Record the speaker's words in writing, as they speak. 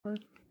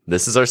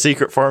This is our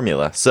secret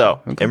formula.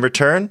 So, in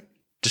return,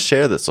 just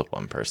share this with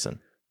one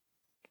person.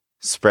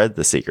 Spread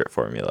the secret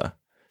formula.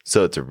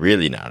 So it's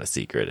really not a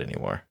secret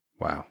anymore.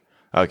 Wow.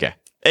 Okay.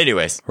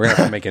 Anyways. We're going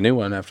to have to make a new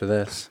one after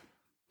this.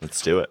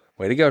 Let's do it.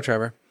 Way to go,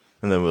 Trevor.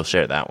 And then we'll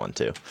share that one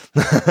too.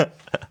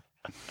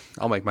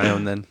 I'll make my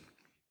own then.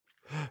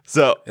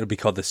 So it'll be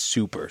called the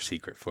super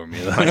secret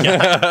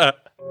formula.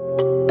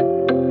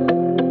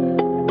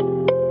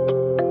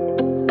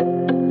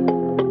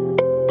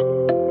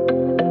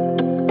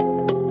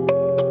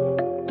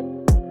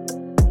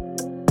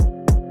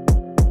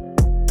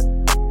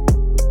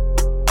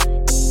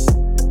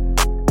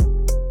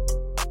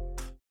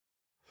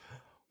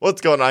 What's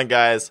going on,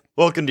 guys?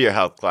 Welcome to your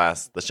health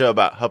class, the show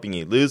about helping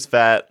you lose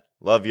fat,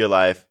 love your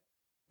life,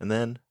 and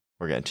then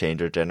we're going to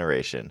change our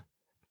generation.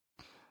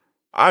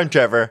 I'm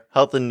Trevor,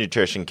 health and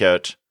nutrition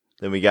coach.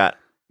 Then we got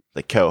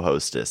the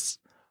co-hostess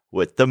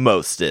with the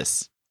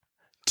mostest,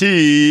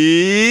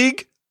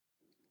 Teague.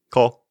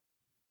 Cole.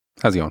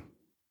 How's it going?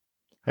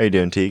 How you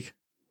doing, Teague?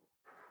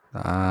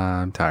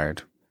 I'm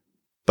tired.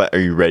 But are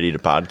you ready to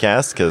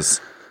podcast?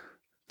 Because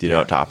do you know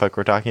what topic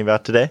we're talking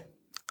about today?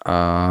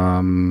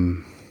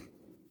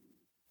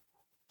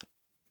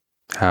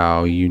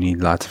 How you need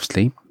lots of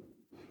sleep?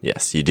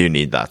 Yes, you do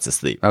need lots of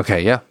sleep.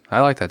 Okay, yeah.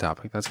 I like that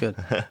topic. That's good.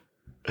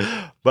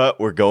 But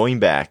we're going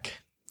back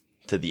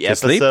to the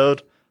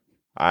episode. Sleep?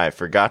 I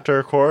forgot to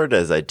record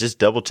as I just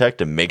double checked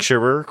to make sure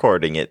we're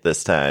recording it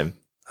this time.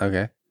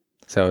 Okay.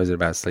 So is it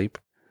about sleep?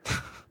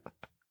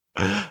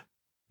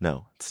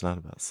 No, it's not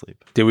about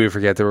sleep. Did we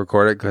forget to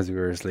record it because we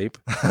were asleep?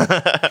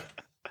 I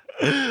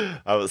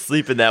was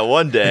sleeping that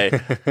one day.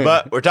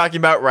 But we're talking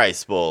about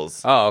rice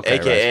bowls. Oh, okay.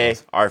 AKA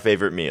our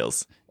favorite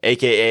meals.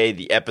 AKA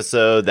the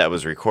episode that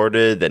was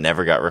recorded that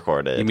never got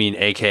recorded. You mean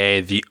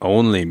AKA the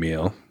only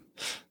meal?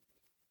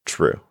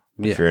 True.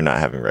 Yeah. If you're not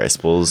having rice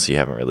bowls, you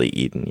haven't really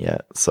eaten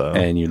yet. So,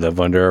 and you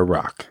live under a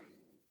rock.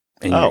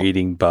 And you're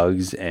eating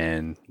bugs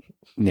and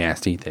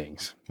nasty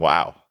things.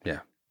 Wow.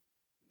 Yeah.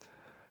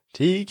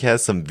 Teague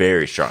has some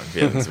very strong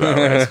feelings about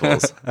rice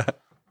bowls.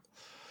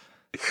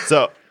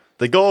 So,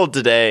 the goal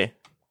today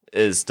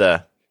is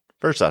to,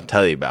 first off,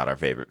 tell you about our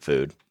favorite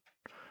food.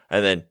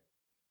 And then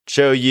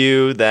show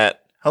you that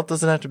health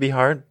doesn't have to be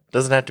hard,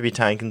 doesn't have to be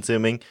time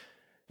consuming,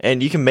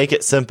 and you can make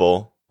it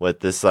simple with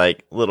this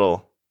like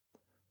little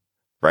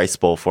rice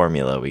bowl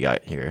formula we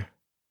got here.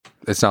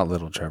 It's not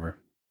little, Trevor.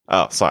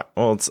 Oh, sorry.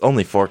 Well, it's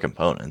only 4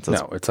 components.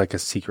 No, it's like a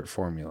secret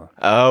formula.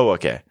 Oh,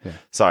 okay. Yeah.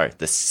 Sorry.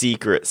 The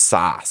secret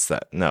sauce.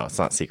 No, it's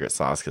not secret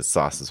sauce because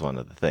sauce is one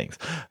of the things.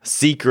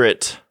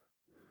 Secret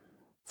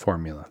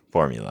formula.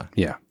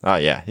 Yeah. Oh,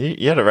 yeah.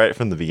 You had it right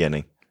from the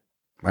beginning.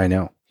 I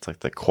know. It's like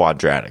the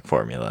quadratic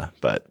formula,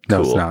 but no,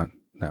 cool. It's not.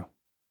 No,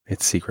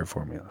 it's secret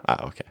formula.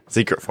 Oh, okay.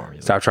 Secret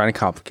formula. Stop trying to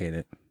complicate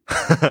it.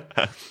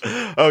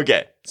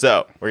 Okay,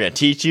 so we're going to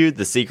teach you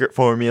the secret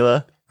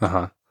formula.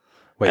 Uh-huh.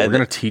 Wait, we're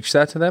going to teach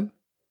that to them?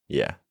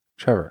 Yeah.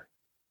 Trevor.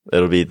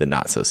 It'll be the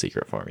not so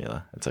secret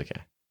formula. It's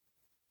okay.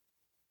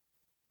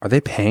 Are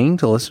they paying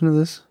to listen to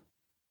this?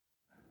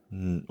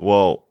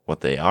 Well,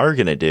 what they are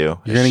going to do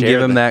You're going to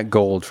give them that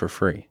gold for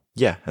free.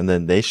 Yeah, and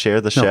then they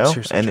share the show,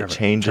 and Trevor, it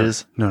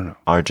changes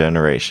our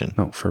generation.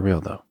 No, for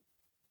real, though.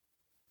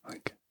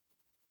 Like,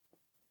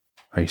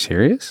 are you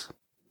serious?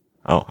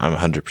 Oh, I'm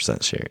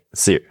 100%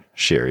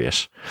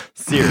 serious.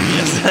 So,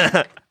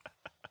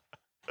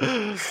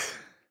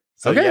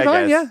 okay, yeah,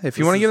 fine, guys, yeah. If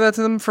you want to give that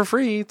to them for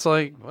free, it's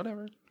like,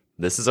 whatever.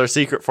 This is our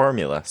secret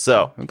formula.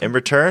 So, in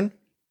return,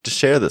 just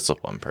share this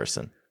with one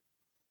person.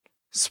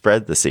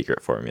 Spread the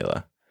secret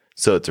formula.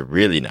 So it's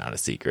really not a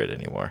secret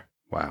anymore.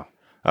 Wow.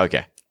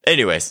 Okay.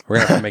 Anyways. We're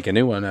going to have to make a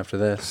new one after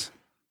this.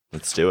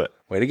 Let's do it.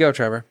 Way to go,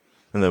 Trevor.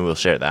 And then we'll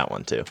share that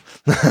one too.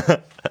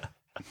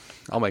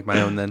 I'll make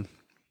my own then.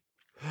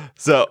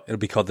 So it'll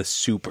be called the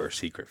super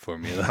secret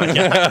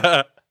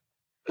formula.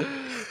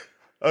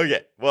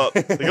 Okay. Well,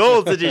 the goal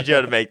is to teach you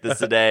how to make this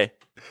today.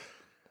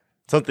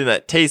 Something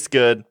that tastes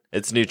good,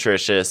 it's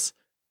nutritious,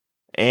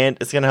 and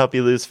it's going to help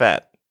you lose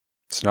fat.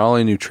 It's not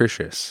only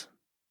nutritious,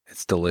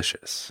 it's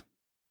delicious.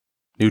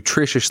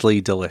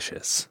 Nutritiously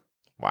delicious.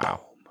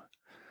 Wow.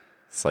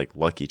 It's like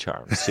Lucky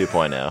Charms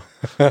 2.0.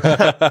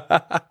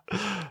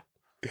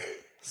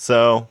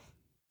 So,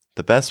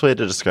 the best way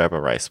to describe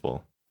a rice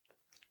bowl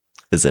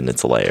is in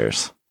its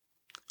layers.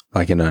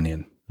 Like an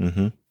onion.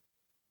 Mm-hmm.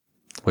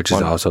 Which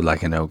is also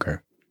like an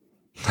ogre.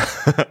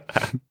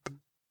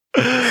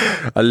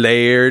 A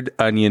layered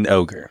onion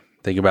ogre.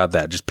 Think about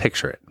that. Just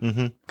picture it.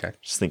 Mm-hmm. Okay.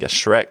 Just think of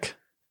Shrek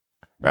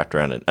wrapped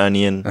around an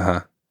onion.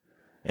 Uh-huh.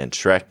 And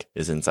Shrek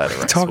is inside a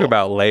rice Talk bowl.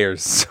 about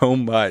layers so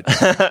much.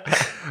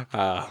 It's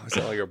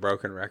like a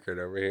broken record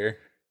over here.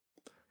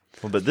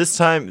 Well, but this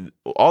time,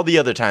 all the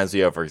other times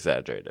we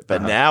over-exaggerated.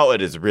 But now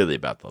it is really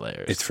about the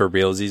layers. It's for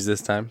realsies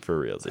this time?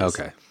 For realsies.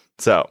 Okay.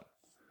 So,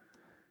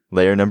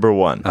 layer number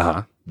 1.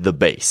 Uh-huh. The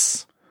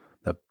base.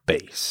 The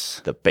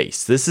base. The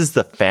base. This is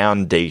the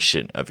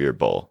foundation of your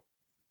bowl.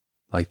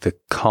 Like the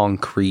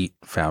concrete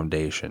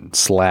foundation,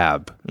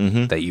 slab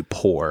that you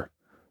pour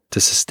to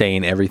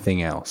sustain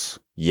everything else.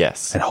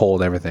 Yes. and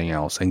hold everything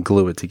else and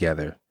glue it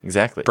together.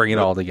 Exactly. Bring it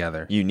all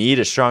together. You need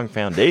a strong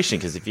foundation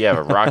because if you have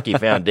a rocky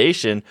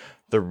foundation,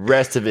 the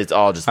rest of it's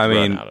all just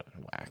thrown out of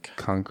whack.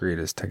 Concrete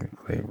is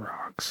technically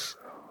rocks.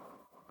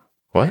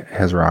 What? It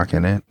has rock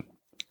in it.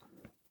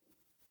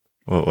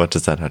 Well, what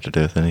does that have to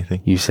do with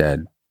anything? You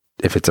said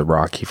if it's a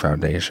rocky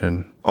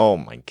foundation, Oh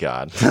my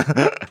God.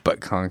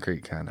 but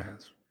concrete kind of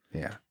has.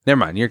 Yeah. Never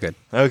mind. You're good.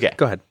 Okay.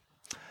 Go ahead.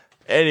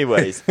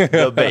 Anyways,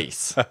 the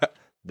base.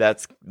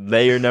 That's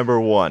layer number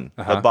 1,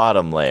 the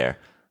bottom layer.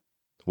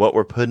 What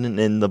we're putting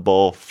in the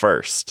bowl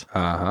first.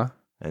 Uh-huh.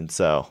 And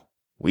so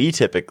we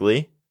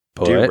typically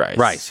Put do rice.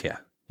 Rice, yeah.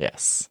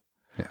 Yes.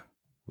 Yeah.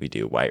 We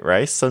do white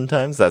rice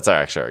sometimes. That's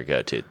actually our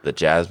go-to. The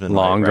jasmine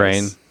Long white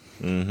grain. rice.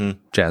 Mm-hmm.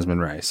 Jasmine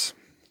rice.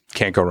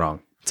 Can't go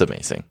wrong. It's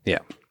amazing. Yeah.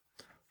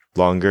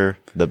 Longer,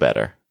 the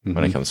better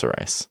when it comes to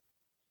rice.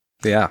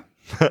 Yeah.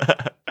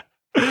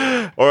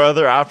 Or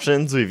other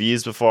options we've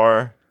used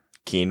before.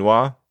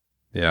 Quinoa.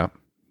 Yeah.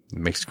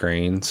 Mixed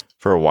grains.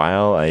 For a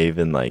while, I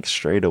even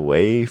strayed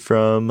away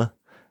from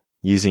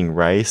using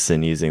rice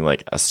and using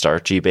a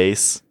starchy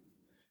base.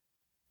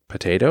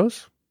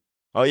 Potatoes?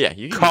 Oh yeah,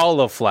 you can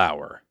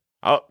Cauliflower.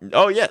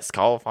 Oh yes,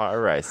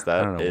 cauliflower rice.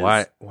 I don't know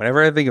why.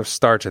 Whenever I think of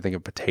starch, I think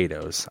of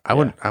potatoes. I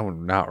would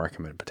not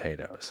recommend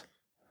potatoes.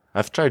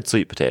 I've tried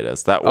sweet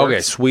potatoes. That works.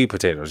 Okay, sweet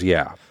potatoes,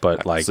 yeah.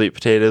 But sweet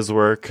potatoes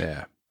work.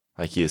 yeah.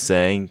 Like you were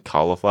saying,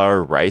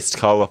 cauliflower, riced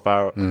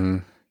cauliflower.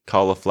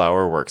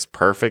 Cauliflower works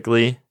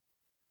perfectly.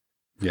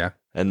 Yeah.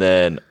 And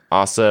then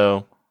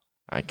also,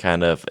 it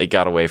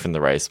got away from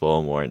the rice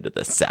bowl more into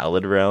the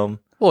salad realm.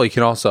 Well, you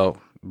can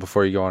also,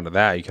 before you go on to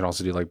that, you can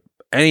also do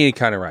any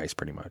kind of rice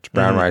pretty much.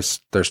 Brown rice,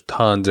 there's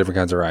tons of different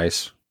kinds of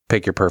rice.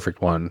 Pick your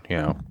perfect one,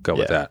 go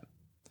with that.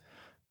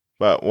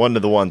 But one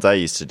of the ones I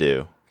used to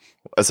do,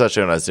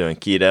 especially when I was doing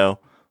keto,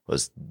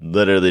 was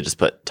literally just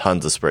put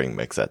tons of spring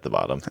mix at the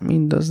bottom. I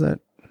mean,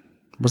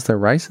 was there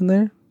rice in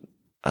there?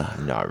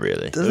 Not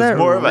really. Does that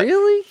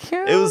really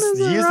count? It was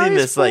using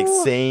this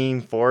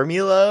same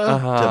formula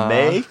to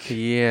make.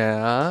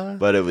 Yeah.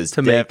 But it was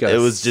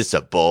it was just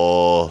a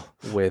bowl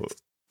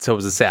so it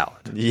was a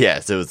salad.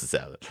 Yes, it was a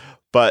salad.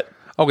 But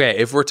okay,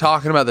 if we're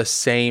talking about the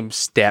same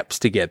steps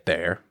to get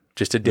there,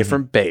 just a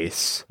different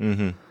base,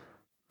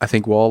 I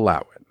think we'll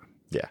allow it.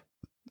 Yeah.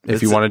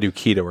 If you want to do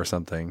keto or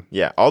something.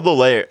 Yeah, all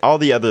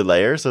the other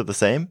layers are the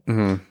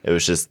same. It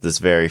was just this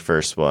very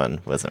first one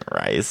wasn't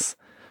rice.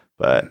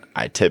 But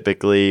I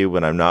typically,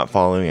 when I'm not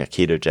following a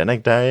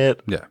ketogenic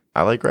diet,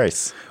 I like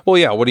rice. Well,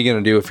 yeah. What are you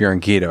going to do if you're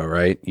on keto,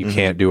 right? You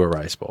can't do a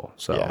rice bowl,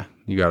 so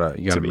you gotta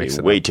mix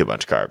it. Way up. too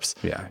much carbs.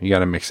 Yeah, you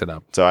gotta mix it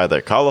up. So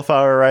either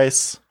cauliflower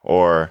rice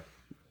or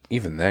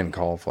even then,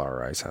 cauliflower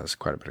rice has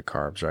quite a bit of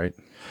carbs, right?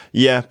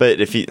 Yeah, but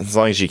as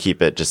long as you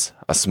keep it just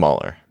a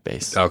smaller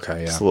base.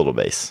 Okay, yeah, just a little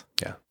base.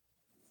 Yeah,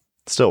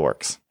 still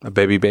works. A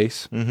baby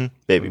base.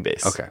 Baby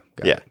base. Okay,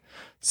 got it.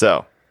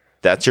 So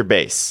that's your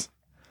base.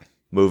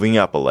 Moving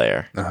up a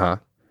layer.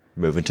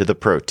 Moving to the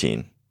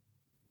protein.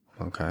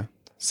 Okay.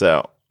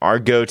 So our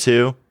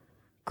go-to,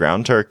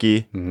 ground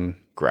turkey,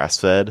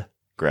 grass-fed,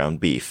 ground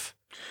beef.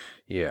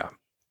 Yeah.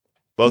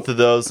 Both of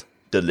those,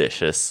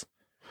 delicious.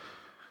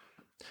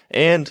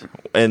 And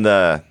in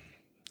the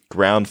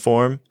ground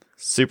form,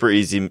 super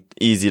easy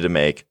to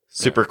make,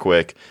 super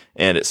quick,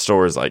 and it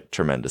stores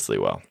tremendously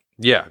well.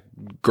 Yeah.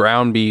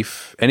 Ground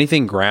beef,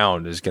 anything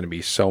ground is going to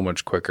be so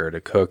much quicker to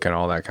cook and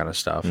all that kind of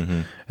stuff.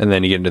 And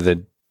then you get into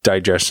the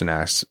digestion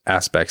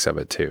aspects of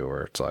it too,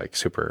 where it's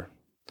super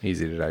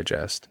easy to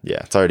digest.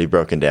 Yeah, it's already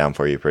broken down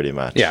for you pretty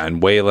much. Yeah,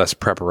 and way less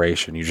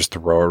preparation. You just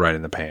throw it right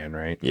in the pan,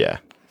 right? Yeah.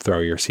 Throw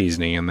your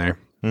seasoning in there.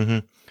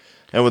 And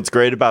what's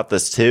great about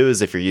this too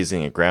is if you're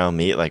using a ground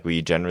meat like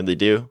we generally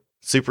do,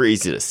 super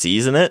easy to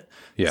season it.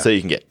 Yeah. So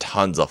you can get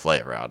tons of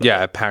flavor out of it.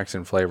 Yeah, it packs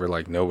in flavor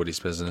like nobody's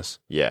business.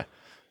 Yeah.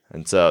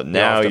 And so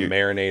now you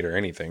marinate or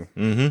anything.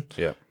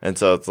 Yeah. And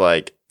so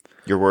it's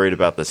you're worried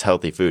about this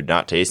healthy food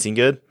not tasting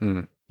good.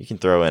 You can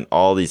throw in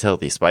all these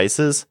healthy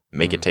spices,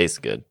 make it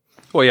taste good.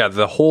 Well, yeah,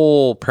 the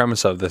whole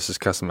premise of this is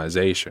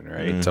customization,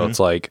 right? So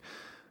it's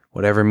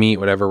whatever meat,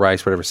 whatever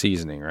rice, whatever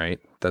seasoning, right?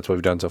 That's what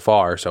we've done so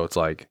far. So it's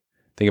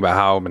think about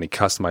how many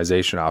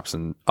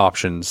customization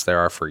options there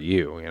are for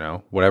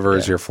you, whatever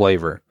is your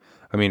flavor.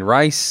 I mean,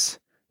 rice,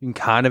 you can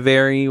kind of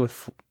vary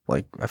with,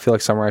 I feel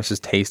like some rices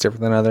taste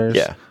different than others.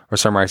 Yeah. Or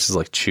some rices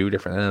chew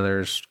different than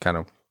others, kind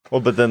of.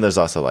 Well, but then there's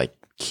also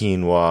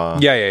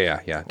quinoa.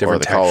 Yeah. Different or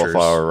the textures.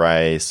 Cauliflower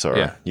rice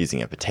or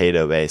using a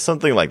potato base,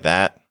 something like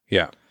that.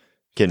 Yeah.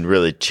 Can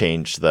really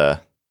change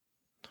the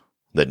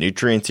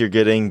nutrients you're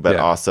getting, but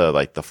also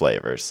the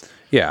flavors.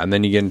 Yeah, and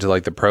then you get into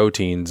the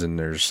proteins, and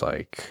there's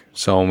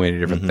so many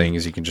different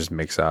things you can just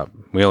mix up.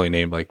 We only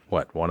named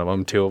one of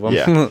them, two of them.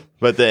 Yeah,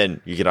 but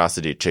then you can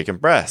also do chicken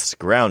breast,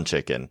 ground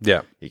chicken.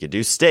 Yeah, you could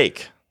do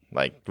steak,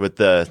 with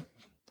the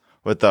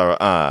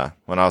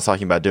when I was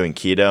talking about doing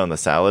keto and the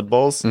salad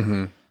bowls.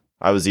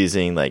 I was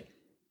using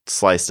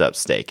sliced up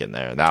steak in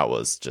there, and that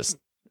was just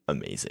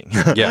amazing.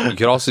 Yeah, you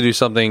could also do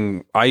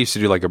something. I used to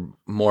do a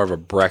more of a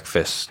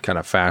breakfast kind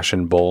of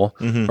fashion bowl,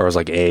 where it was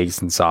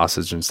eggs and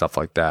sausage and stuff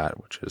like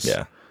that, which is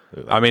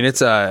I mean,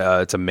 it's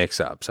a mix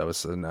up, so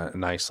it's a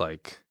nice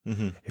like.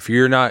 Mm-hmm. If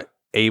you're not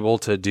able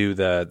to do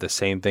the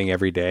same thing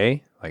every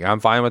day, like I'm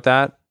fine with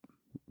that.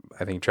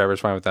 I think Trevor's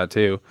fine with that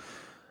too.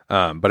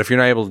 But if you're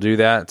not able to do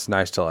that, it's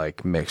nice to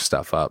like mix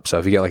stuff up. So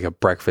if you get like a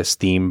breakfast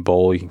themed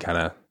bowl, you can kind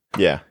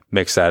of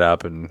mix that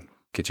up and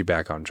get you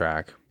back on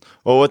track.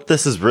 Well, what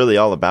this is really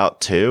all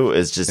about too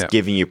is just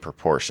giving you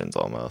proportions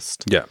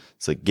almost. Yeah.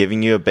 So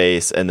giving you a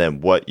base and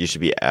then what you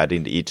should be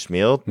adding to each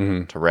meal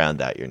to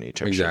round out your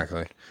nutrition.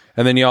 Exactly.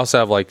 And then you also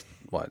have like,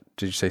 what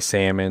did you say?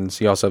 Salmons.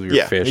 You also have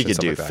your fish. You could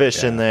do like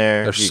fish in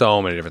there. There's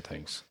so many different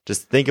things.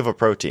 Just think of a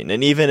protein.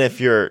 And even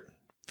if you're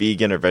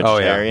vegan or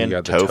vegetarian,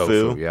 you got the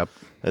tofu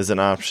is an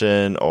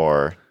option,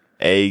 or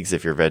eggs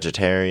if you're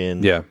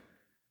vegetarian. Yeah.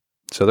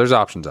 So there's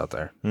options out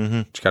there.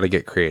 Mm-hmm. Just got to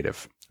get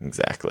creative.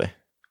 Exactly.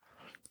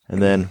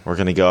 And then we're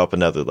going to go up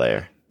another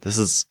layer. This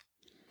is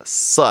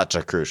such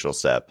a crucial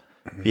step.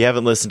 If you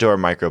haven't listened to our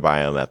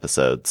microbiome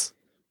episodes,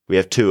 we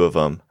have 2 of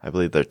them. I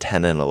believe they're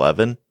 10 and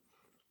 11.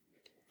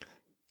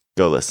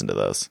 Go listen to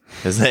those,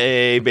 because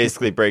they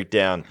basically break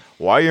down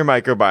why your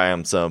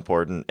microbiome is so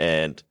important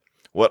and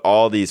what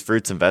all these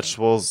fruits and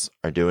vegetables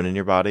are doing in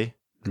your body.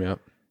 Yep.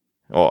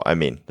 Well, I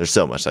mean, there's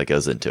so much that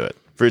goes into it.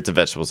 Fruits and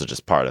vegetables are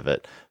just part of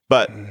it.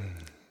 But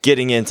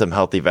getting in some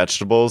healthy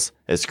vegetables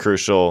is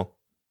crucial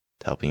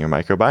to helping your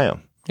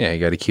microbiome. Yeah, you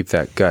got to keep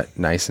that gut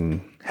nice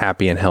and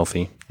happy and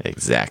healthy.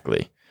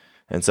 Exactly.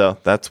 And so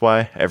that's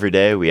why every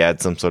day we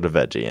add some sort of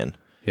veggie in.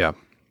 Yeah.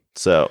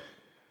 So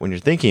when you're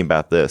thinking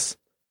about this,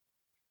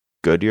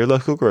 go to your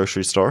local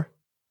grocery store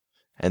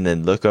and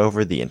then look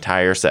over the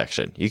entire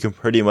section. You can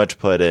pretty much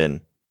put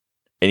in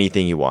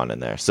anything you want in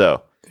there.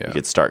 So you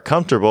could start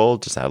comfortable,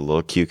 just add a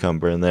little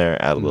cucumber in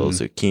there, add a little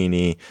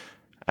zucchini,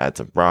 add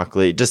some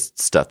broccoli,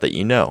 just stuff that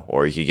you know.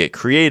 Or you could get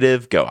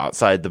creative, go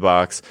outside the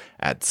box,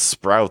 add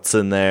sprouts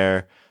in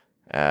there,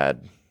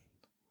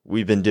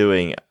 we've been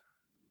doing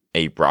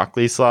a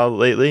broccoli slaw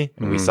lately,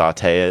 and we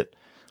saute it.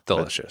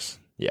 Delicious.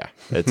 Yeah,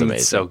 it's amazing.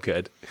 It's so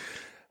good.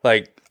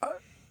 Like,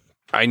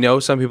 I know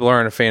some people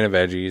aren't a fan of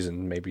veggies,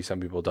 and maybe some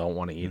people don't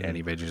want to eat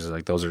any veggies.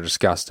 Like, those are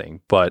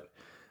disgusting. But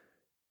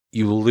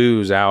you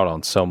lose out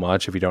on so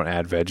much if you don't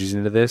add veggies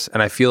into this.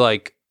 And I feel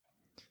like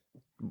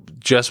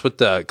just with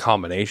the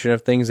combination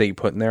of things that you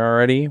put in there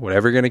already,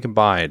 whatever you're going to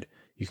combine,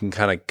 you can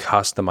kind of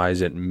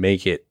customize it and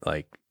make it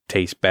like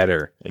taste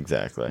better.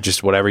 Exactly.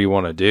 Just whatever you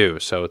want to do.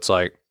 So it's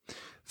like,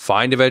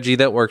 find a veggie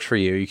that works for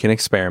you. You can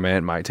experiment.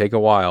 It might take a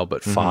while,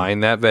 but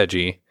find that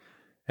veggie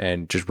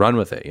and just run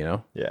with it, you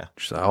know? Yeah.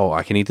 Just,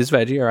 I can eat this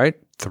veggie. All right.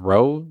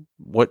 Throw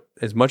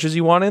as much as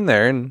you want in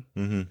there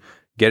and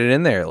get it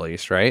in there at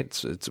least,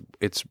 right?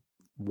 It's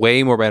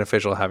way more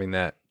beneficial having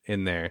that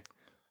in there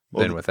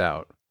than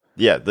without.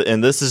 Yeah,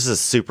 and this is a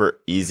super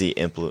easy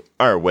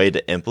way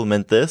to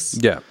implement this.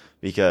 Yeah.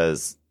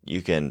 Because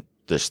you can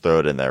just throw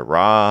it in there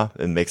raw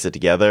and mix it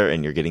together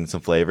and you're getting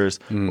some flavors.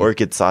 Or you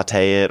could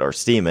saute it or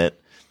steam it.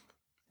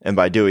 And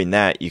by doing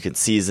that, you can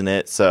season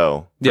it.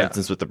 So, for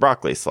instance, with the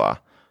broccoli slaw,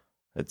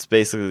 it's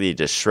basically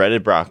just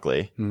shredded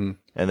broccoli. And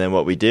then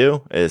what we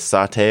do is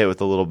saute it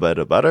with a little bit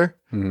of butter,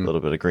 a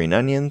little bit of green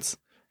onions,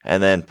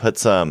 and then put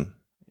some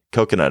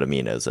coconut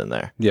aminos in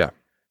there. Yeah.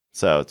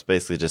 So it's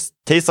basically just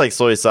tastes like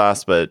soy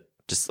sauce, but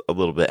just a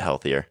little bit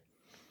healthier.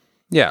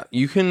 Yeah.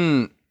 You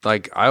can,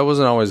 like, I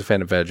wasn't always a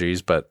fan of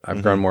veggies, but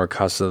I've grown more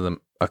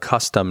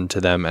accustomed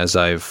to them as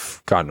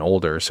I've gotten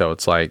older. So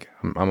it's like,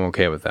 I'm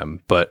okay with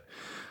them. But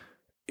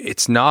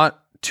it's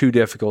not too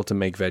difficult to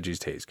make veggies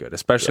taste good,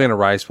 especially in a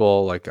rice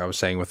bowl. Like I was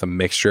saying, with a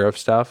mixture of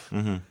stuff,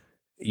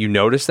 you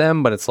notice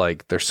them, but it's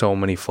like there's so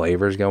many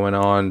flavors going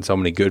on, so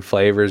many good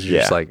flavors.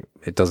 You're just like,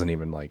 it doesn't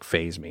even like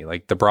phase me.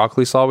 Like the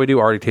broccoli slaw we do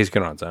already tastes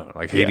good on its own.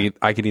 Like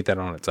I could eat that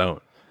on its own.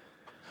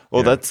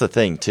 Well, that's the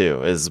thing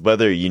too, is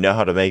whether you know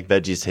how to make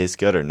veggies taste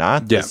good or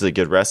not. This is a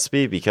good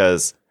recipe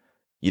because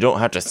you don't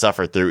have to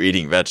suffer through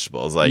eating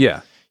vegetables. Like,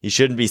 you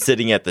shouldn't be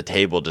sitting at the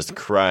table just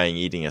crying,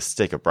 eating a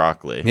stick of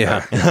broccoli.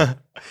 Yeah.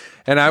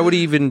 And I would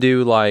even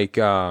do like,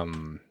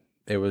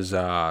 it was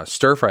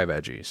stir fry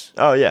veggies.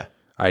 Oh, yeah.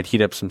 I'd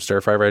heat up some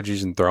stir fry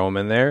veggies and throw them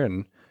in there.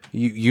 And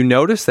you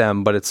notice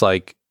them, but it's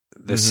like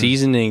the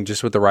seasoning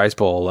just with the rice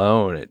bowl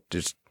alone,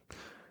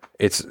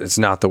 it's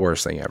not the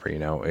worst thing ever, you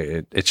know?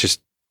 It's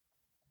just,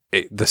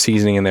 the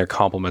seasoning in there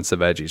complements the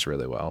veggies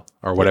really well,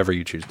 or whatever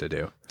you choose to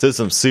do. So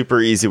some super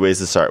easy ways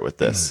to start with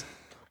this.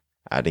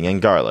 Adding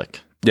in garlic.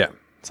 Yeah.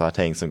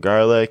 Sauteing some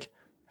garlic,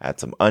 add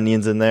some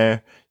onions in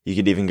there. You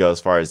could even go as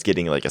far as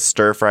getting like a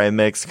stir fry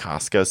mix.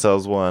 Costco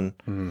sells one.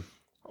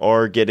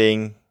 Or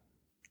getting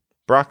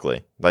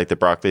broccoli, like the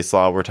broccoli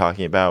slaw we're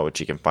talking about, which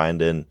you can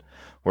find in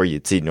where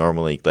you'd see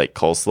normally like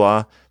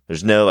coleslaw.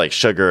 There's no like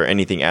sugar or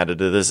anything added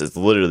to this. It's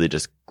literally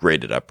just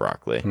grated up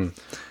broccoli.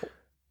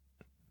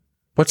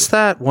 What's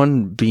that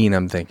one bean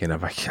I'm thinking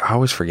of? I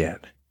always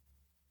forget.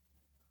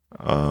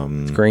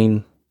 It's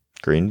green.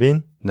 Green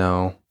bean?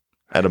 No.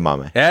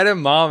 Edamame.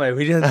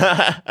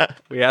 Edamame.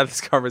 We had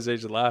this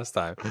conversation last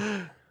time.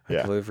 I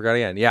completely forgot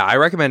again. Yeah, I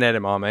recommend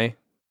edamame.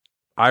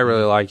 I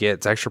really like it.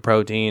 It's extra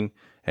protein.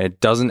 and it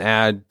doesn't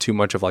add too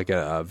much of like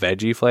a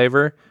veggie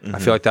flavor. I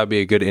feel like that'd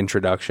be a good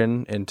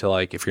introduction into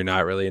like if you're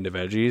not really into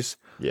veggies,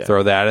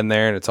 throw that in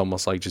there, and it's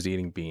almost like just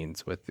eating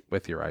beans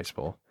with your rice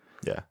bowl.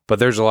 Yeah. But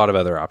there's a lot of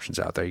other options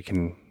out there. You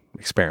can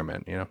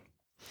experiment, you know.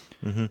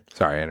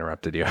 Sorry, I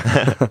interrupted you.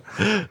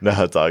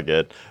 No, it's all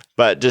good.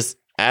 But just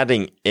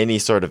adding any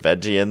sort of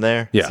veggie in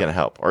there is going to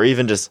help. Or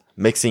even just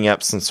mixing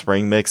up some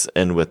spring mix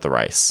in with the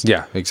rice.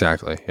 Yeah,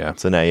 exactly. Yeah.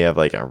 So now you have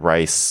like a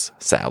rice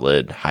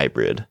salad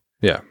hybrid.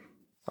 Yeah.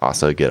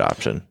 Also a good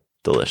option.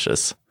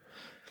 Delicious.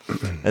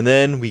 And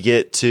then we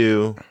get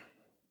to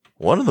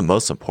one of the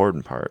most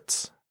important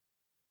parts.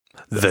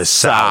 The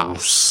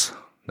sauce.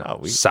 No,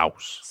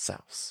 sauce.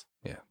 Sauce.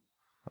 Yeah.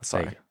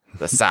 Sorry.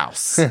 The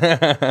sauce.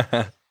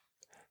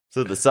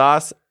 So the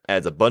sauce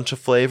adds a bunch of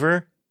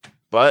flavor,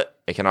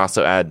 but it can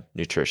also add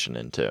nutrition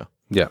in too.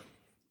 Yeah.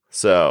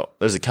 So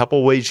there's a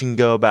couple ways you can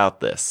go about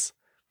this.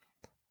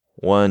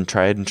 One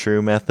tried and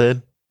true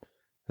method,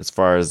 as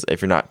far as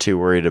if you're not too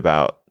worried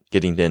about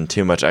getting in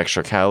too much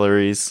extra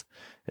calories,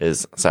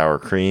 is sour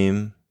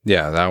cream.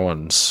 Yeah,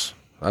 that's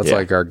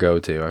like our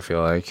go-to, I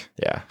feel like.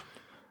 Yeah.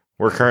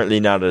 We're currently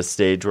not at a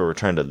stage where we're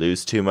trying to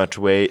lose too much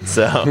weight,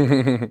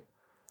 so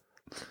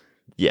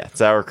yeah,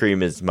 sour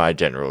cream is my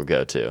general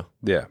go-to.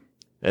 Yeah.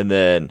 And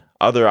then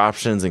other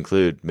options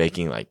include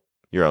making like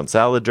your own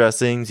salad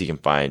dressings. You can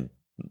find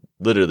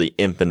literally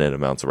infinite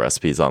amounts of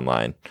recipes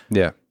online.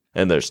 Yeah.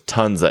 And there's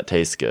tons that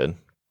taste good.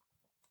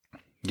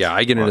 Yeah,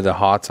 I get into the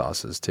hot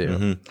sauces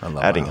too. I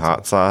love adding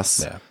hot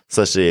sauce. Yeah.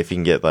 Especially if you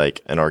can get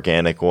like an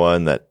organic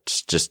one that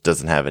just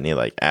doesn't have any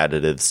like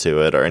additives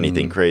to it or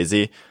anything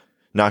crazy.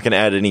 Not going to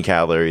add any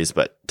calories,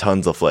 but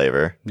tons of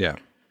flavor. Yeah.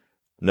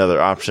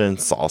 Another option,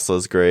 salsa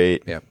is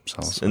great. Yeah,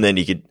 salsa. And then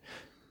you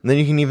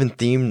can even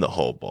theme the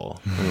whole bowl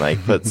and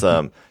like put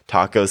some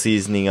taco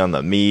seasoning on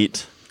the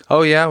meat.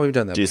 Oh yeah, we've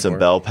done that. Do some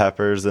bell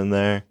peppers in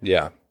there.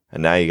 Yeah.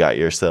 And now you got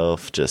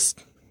yourself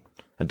just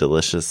a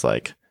delicious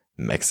like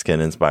Mexican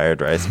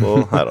inspired rice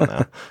bowl. I don't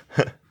know.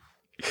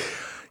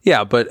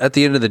 Yeah, but at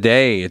the end of the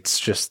day, it's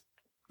just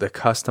the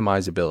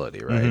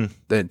customizability, right?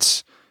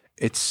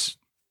 It's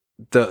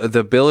the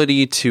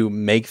ability to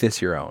make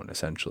this your own,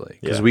 essentially.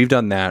 Because we've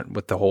done that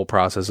with the whole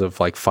process of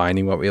like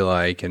finding what we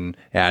like and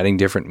adding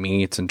different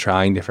meats and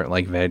trying different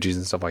like veggies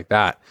and stuff like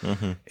that.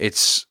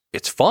 It's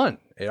fun.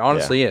 It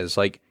honestly is.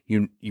 Like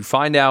you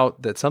find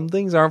out that some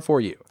things aren't for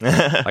you.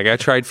 Like I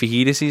tried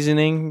fajita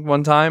seasoning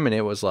one time and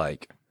it was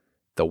like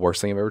the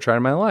worst thing I've ever tried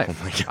in my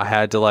life. I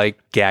had to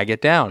like gag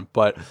it down,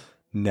 but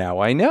now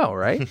I know,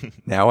 right?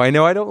 Now I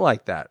know I don't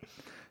like that.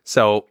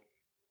 So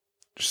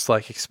just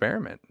like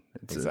experiment.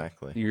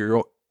 Exactly.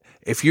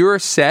 If you're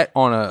set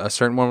on a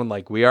certain one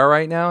like we are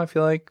right now, I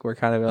feel like we're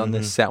kind of on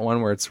this set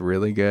one where it's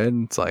really good.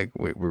 It's like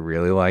we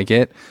really like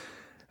it.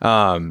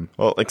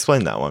 Well,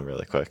 explain that one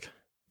really quick.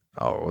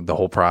 Oh, the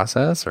whole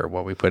process or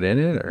what we put in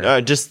it?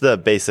 Or just the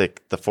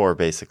 4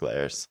 basic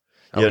layers.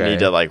 You don't need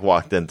to like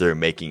walk them through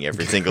making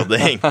every single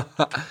thing.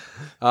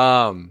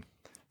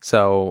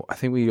 So I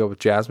think we go with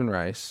jasmine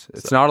rice.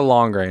 It's not a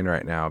long grain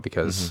right now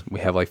because we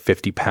have like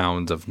 50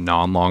 pounds of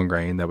non-long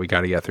grain that we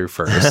got to get through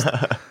first.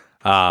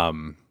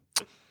 And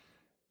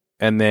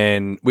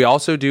then we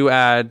also do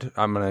add,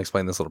 I'm going to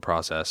explain this little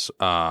process.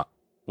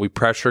 We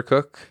pressure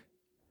cook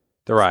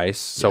the rice.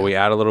 So we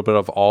add a little bit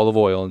of olive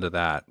oil into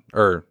that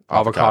or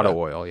avocado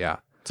oil. Yeah.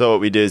 So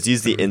what we do is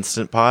use the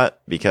Instant Pot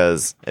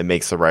because it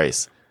makes the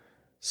rice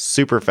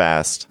super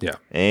fast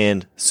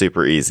and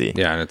super easy.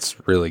 Yeah. And it's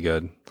really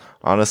good.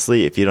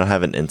 Honestly, if you don't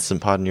have an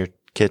Instant Pot in your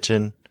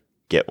kitchen,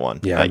 get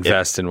one. Yeah,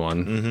 invest in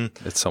one.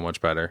 It's so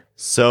much better.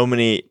 So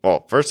many,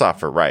 well, first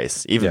off for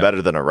rice, even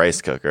better than a rice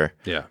cooker.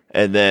 Yeah.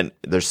 And then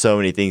there's so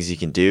many things you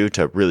can do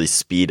to really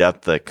speed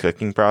up the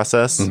cooking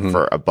process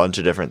for a bunch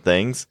of different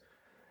things.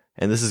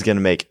 And this is going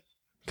to make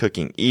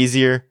cooking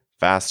easier,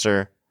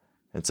 faster,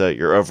 and so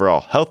you're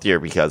overall healthier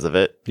because of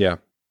it. Yeah.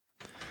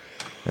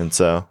 And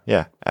so,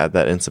 yeah, add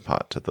that Instant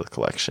Pot to the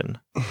collection.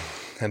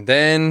 And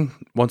then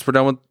once we're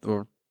done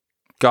with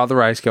got the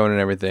rice going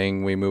and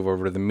everything, we move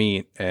over to the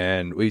meat,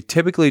 and we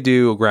typically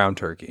do a ground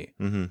turkey.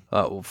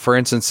 For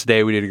instance,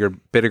 today we did a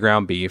bit of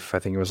ground beef. I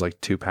think it was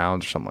like 2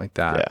 pounds or something like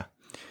that. Yeah.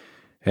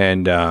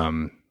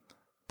 And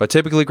but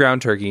typically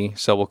ground turkey.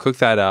 So we'll cook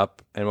that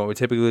up, and what we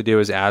typically do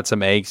is add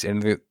some eggs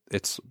into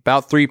it's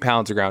about 3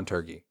 pounds of ground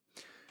turkey.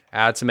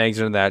 Add some eggs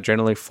into that,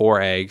 generally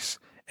 4 eggs,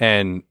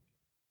 and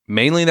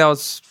mainly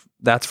that's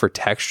for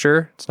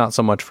texture. It's not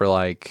so much for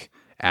like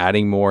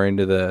adding more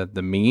into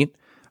the meat.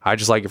 I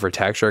just like it for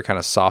texture. It kind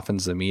of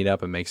softens the meat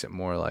up and makes it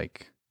more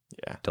like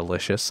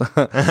delicious.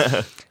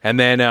 And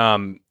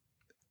then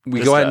we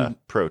just go ahead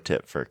and pro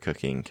tip for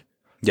cooking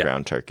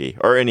ground turkey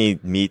or any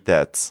meat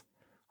that's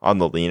on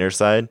the leaner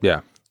side.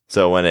 Yeah.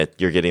 So when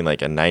you're getting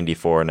like a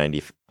 94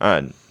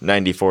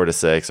 to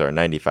 6 or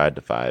 95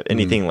 to 5,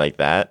 anything like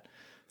that,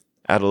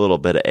 add a little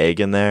bit of egg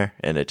in there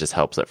and it just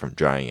helps it from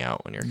drying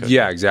out when you're cooking.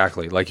 Yeah,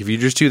 exactly. Like if you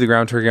just do the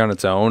ground turkey on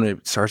its own,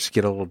 it starts to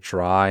get a little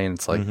dry and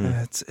it's like,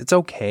 it's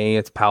okay.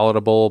 It's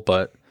palatable,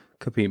 but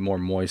could be more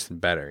moist and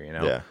better, you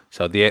know? Yeah.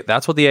 So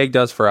that's what the egg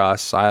does for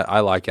us. I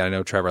like it. I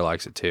know Trevor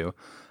likes it too.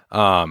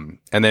 And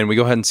then we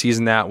go ahead and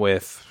season that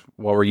with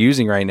what we're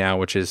using right now,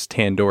 which is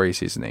tandoori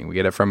seasoning. We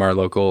get it from our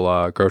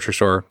local grocery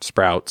store,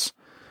 Sprouts,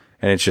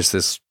 and it's just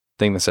this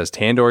thing that says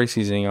tandoori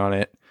seasoning on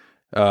it.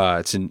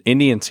 It's an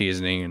Indian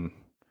seasoning, and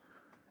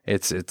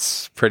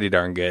it's pretty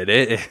darn good.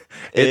 It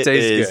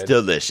tastes good.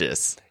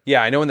 Delicious.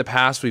 Yeah, I know in the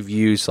past we've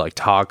used like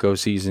taco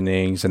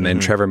seasonings, and then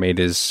Trevor made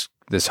this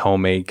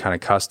homemade kind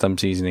of custom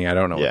seasoning. I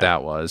don't know what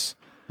that was.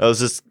 It was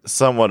just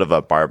somewhat of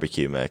a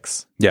barbecue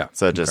mix. Yeah.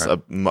 So just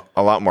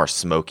a lot more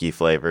smoky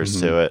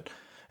flavors to it.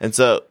 And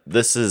so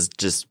this is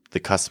just the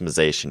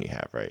customization you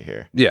have right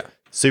here. Yeah.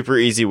 Super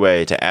easy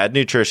way to add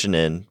nutrition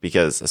in,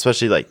 because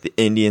especially like the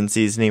Indian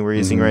seasoning we're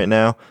using right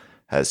now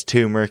has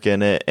turmeric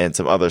in it and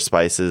some other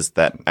spices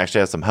that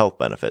actually have some health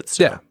benefits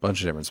too. Yeah, a bunch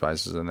of different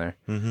spices in there.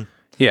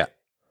 Yeah.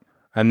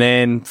 And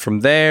then from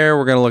there,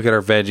 we're going to look at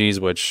our veggies,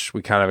 which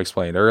we kind of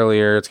explained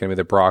earlier. It's going to be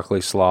the broccoli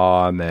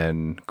slaw and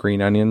then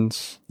green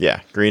onions.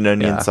 Yeah, green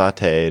onion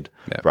sauteed,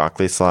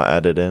 broccoli slaw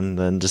added in,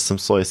 then just some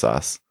soy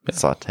sauce.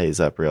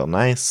 Sautés up real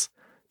nice.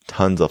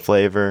 Tons of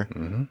flavor.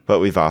 But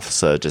we've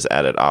also just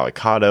added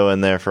avocado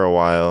in there for a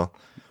while.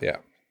 Yeah.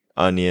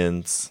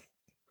 Onions.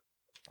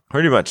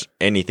 Pretty much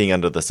anything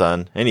under the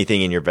sun.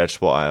 Anything in your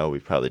vegetable aisle,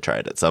 we've probably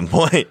tried at some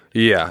point.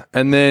 Yeah.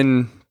 And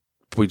then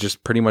we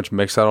just pretty much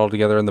mix that all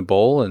together in the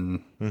bowl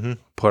and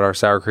put our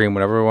sour cream,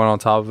 whatever we want on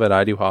top of it.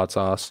 I do hot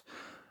sauce.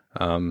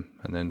 And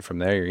then from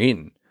there, you're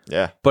eating.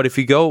 Yeah. But if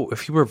you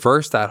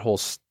reverse that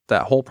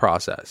whole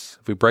process,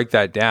 if we break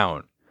that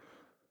down,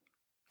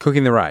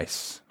 cooking the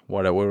rice,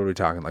 what are we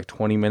talking? Like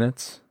 20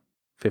 minutes?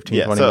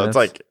 15, 20 minutes? So it's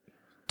like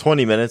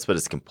 20 minutes, but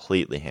it's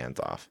completely hands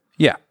off.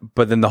 Yeah.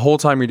 But then the whole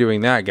time you're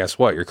doing that, guess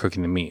what? You're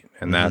cooking the meat.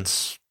 And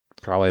that's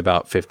probably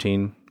about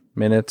 15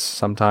 minutes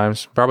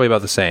sometimes. Probably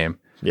about the same.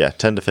 Yeah,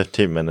 10 to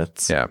 15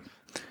 minutes. Yeah.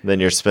 Then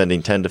you're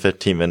spending 10 to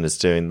 15 minutes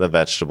doing the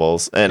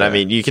vegetables. And I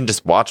mean, you can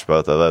just watch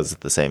both of those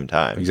at the same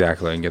time.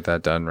 Exactly. And get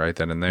that done right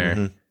then and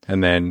there.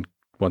 And then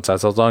once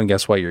that's all done,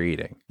 guess what you're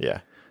eating? Yeah.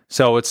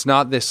 So it's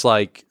not this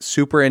like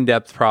super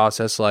in-depth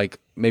process like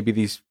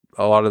maybe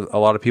a lot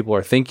of people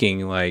are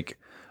thinking like,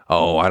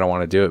 oh, I don't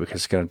want to do it because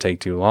it's going to take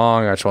too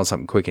long. I just want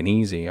something quick and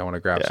easy. I want to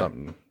grab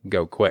something and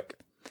go quick.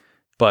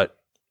 But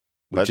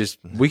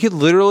we could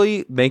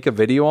literally make a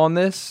video on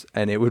this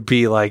and it would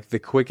be like the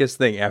quickest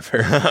thing ever.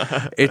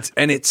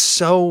 It's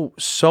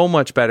so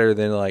much better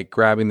than like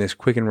grabbing this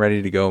quick and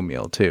ready to go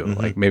meal too.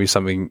 Like maybe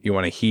something you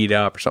want to heat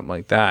up or something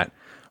like that,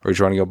 or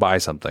you want to go buy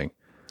something.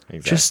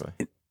 Exactly.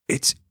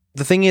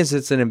 The thing is,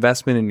 it's an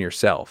investment in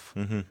yourself.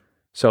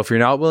 So if you're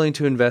not willing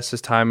to invest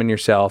this time in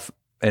yourself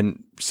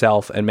and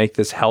make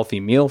this healthy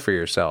meal for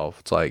yourself,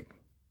 it's like,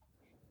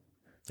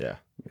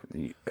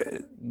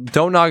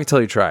 don't knock it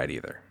till you try it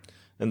either.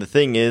 And the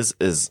thing is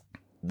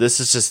this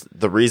is just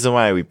the reason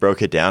why we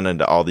broke it down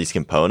into all these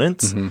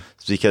components is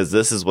because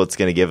this is what's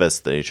going to give us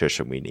the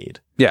nutrition we need.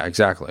 Yeah,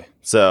 exactly.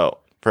 So,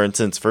 for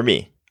instance, for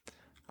me,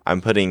 I'm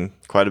putting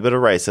quite a bit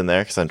of rice in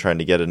there because I'm trying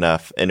to get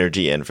enough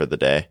energy in for the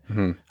day.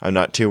 I'm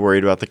not too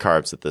worried about the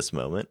carbs at this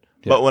moment.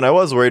 But when I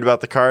was worried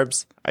about the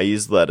carbs, I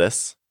used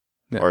lettuce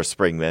or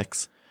spring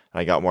mix.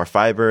 I got more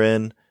fiber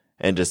in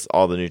and just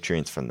all the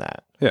nutrients from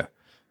that. Yeah.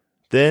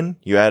 Then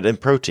you add in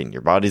protein.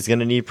 Your body's going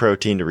to need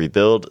protein to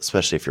rebuild,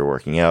 especially if you're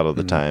working out all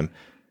the time.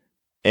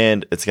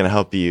 And it's going to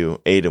help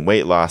you aid in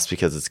weight loss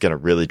because it's going to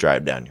really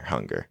drive down your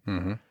hunger.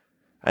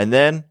 And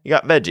then you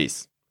got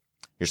veggies.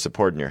 You're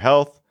supporting your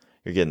health.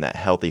 You're getting that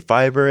healthy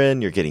fiber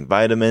in. You're getting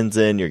vitamins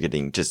in. You're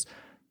getting just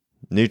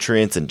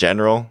nutrients in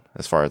general,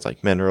 as far as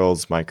like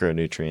minerals,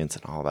 micronutrients,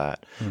 and all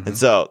that. And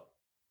so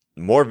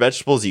the more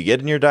vegetables you get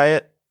in your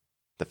diet,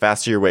 the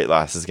faster your weight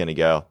loss is going to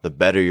go, the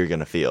better you're going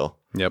to feel.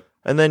 Yep.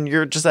 And then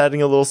you're just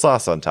adding a little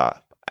sauce on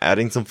top,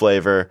 adding some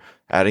flavor,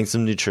 adding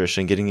some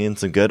nutrition, getting in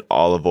some good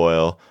olive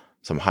oil,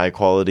 some high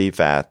quality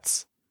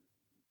fats.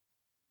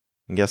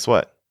 And guess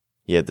what?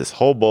 You had this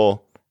whole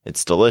bowl.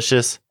 It's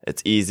delicious.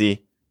 It's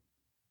easy.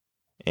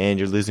 And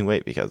you're losing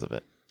weight because of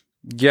it.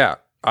 Yeah.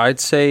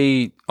 I'd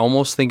say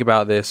almost think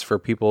about this for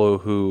people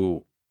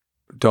who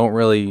aren't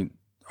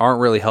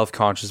really health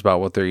conscious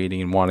about what they're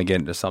eating and want to get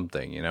into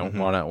something,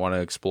 want to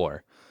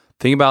explore.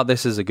 Think about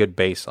this as a good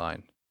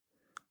baseline.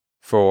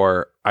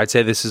 I'd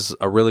say this is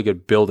a really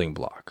good building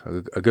block,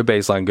 a good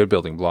baseline, good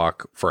building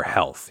block for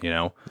health,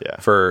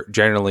 for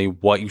generally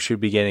what you should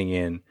be getting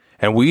in.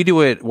 And we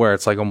do it where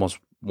it's like almost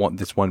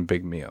one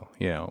big meal,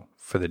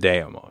 for the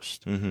day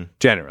almost.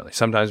 Generally.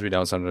 Sometimes we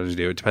don't, sometimes we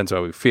do. It depends on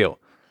how we feel.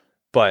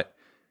 But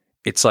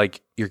it's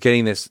like you're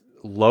getting this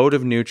load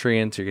of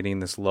nutrients, you're getting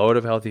this load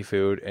of healthy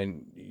food,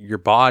 and your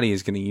body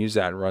is going to use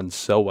that and run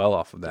so well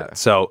off of that. Yeah.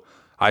 So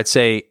I'd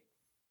say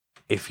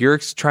if you're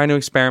trying to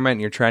experiment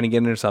and you're trying to get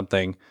into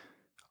something,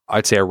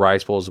 I'd say a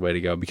rice bowl is the way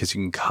to go because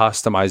you can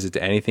customize it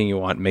to anything you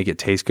want, make it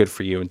taste good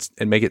for you,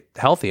 and make it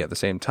healthy at the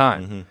same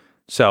time.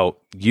 So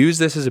use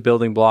this as a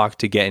building block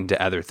to get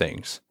into other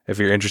things. If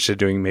you're interested in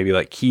doing maybe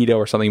like keto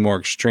or something more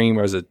extreme,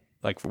 or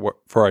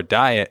for a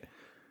diet,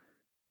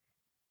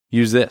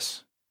 use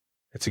this.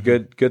 It's a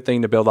good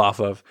thing to build off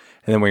of.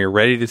 And then when you're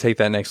ready to take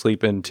that next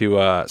leap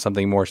into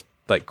something more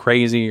like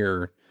crazy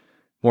or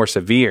more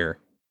severe,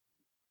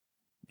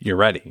 you're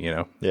ready. You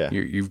know, Yeah.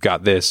 you've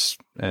got this,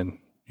 and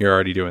you're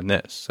already doing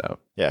this. So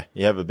Yeah,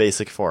 you have a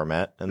basic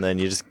format, and then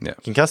you just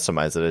can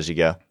customize it as you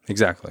go.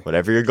 exactly.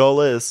 Whatever your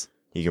goal is,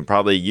 you can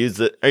probably use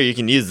it, or you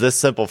can use this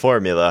simple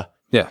formula.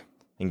 Yeah,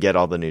 and get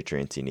all the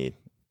nutrients you need.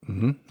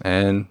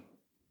 And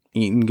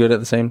eating good at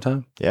the same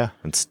time. Yeah,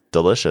 it's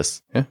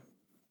delicious. Yeah,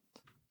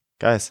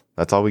 guys,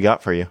 that's all we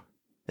got for you.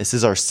 This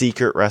is our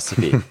secret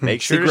recipe.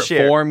 Make sure to secret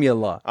share.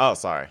 formula. Oh,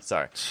 sorry.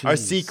 Our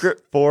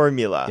secret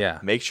formula. Yeah,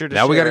 make sure to.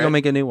 Now share we got to it. go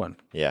make a new one.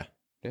 Yeah,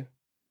 yeah.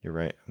 You're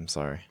right. I'm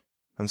sorry.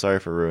 I'm sorry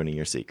for ruining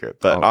your secret,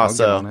 but I'll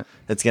also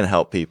it's going to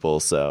help people,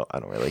 so I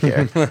don't really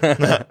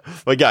care.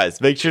 But guys,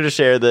 make sure to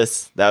share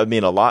this. That would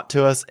mean a lot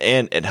to us,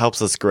 and it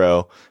helps us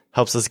grow,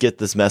 helps us get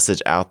this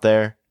message out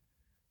there,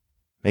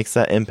 makes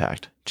that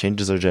impact,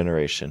 changes our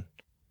generation.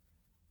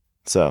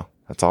 So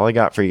that's all I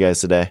got for you guys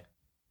today.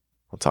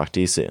 I'll talk to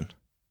you soon.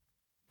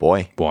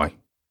 Boy.